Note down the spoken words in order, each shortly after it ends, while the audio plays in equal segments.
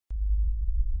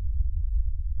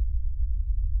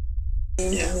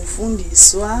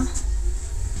Ngufundiswa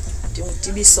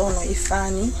Tibisono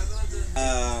Ifani.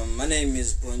 My name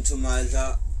is Continuum.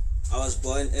 I was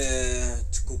born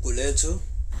to Kukuletu.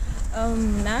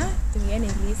 Na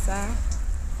Lisa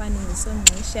Fani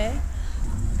Musongishe.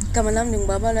 Kamalam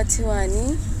Ningbaba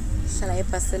Latiwani, Shalai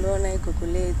Barcelona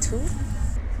Kukuletu.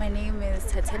 My name is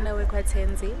Tatenda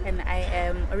Wekwatenzi and I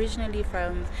am originally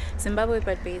from Zimbabwe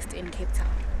but based in Cape Town.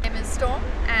 My name is Storm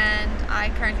and I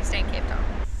currently stay in Cape Town.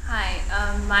 Hi,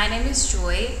 my name is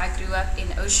Joy. I grew up in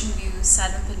Ocean View,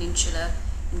 Southern Peninsula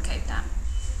in Cape Town.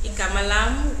 Igama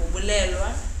lam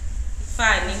Gubulelwa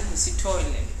Fani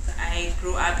Kusitole. I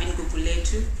grew up in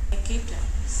Guguletu, Cape Town.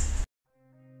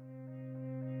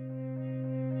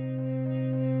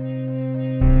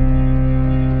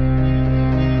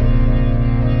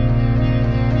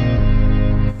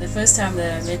 The first time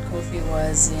that I met Khofhi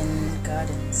was in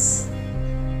Gardens.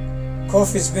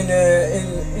 Khofhi's been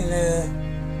in a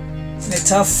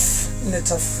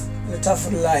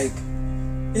tough like.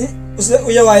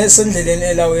 Uye wayesendleleni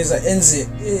elaweza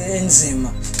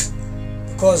enzima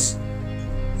because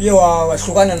uye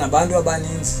wahlukana nabantu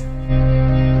abaninzi.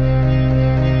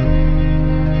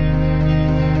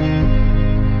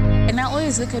 And I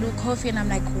always look at Khofhi and I'm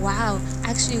like, wow,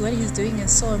 actually what he's doing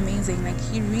is so amazing. Like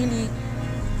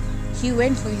he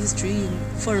went for his dream,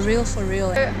 for real. So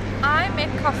I met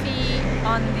Khofhi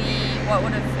on it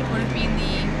would have been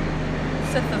the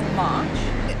 5th of March.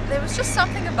 There was just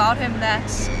something about him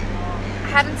that I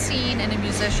hadn't seen in a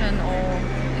musician or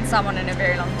in someone in a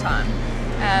very long time.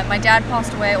 My dad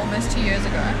passed away almost 2 years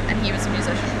ago and he was a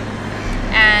musician.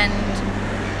 And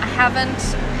I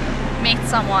haven't met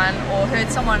someone or heard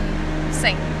someone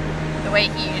sing the way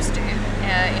he used to in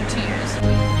 2 years.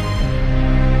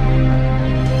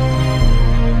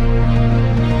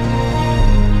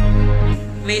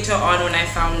 Later on, when I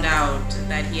found out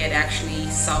that he had actually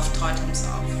self-taught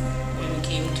himself when it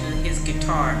came to his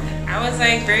guitar, I was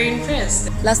like very impressed.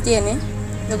 Last year, ne?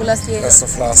 Last year. Last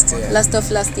of last year. Last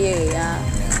of last year, yeah.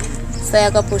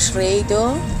 Saya ka push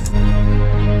radio.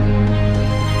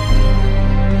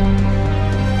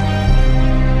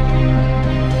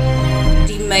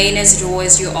 Remain as raw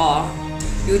as you are.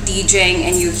 You're DJing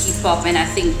and you're hip hop, and I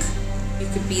think you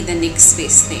could be the next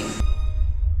best thing.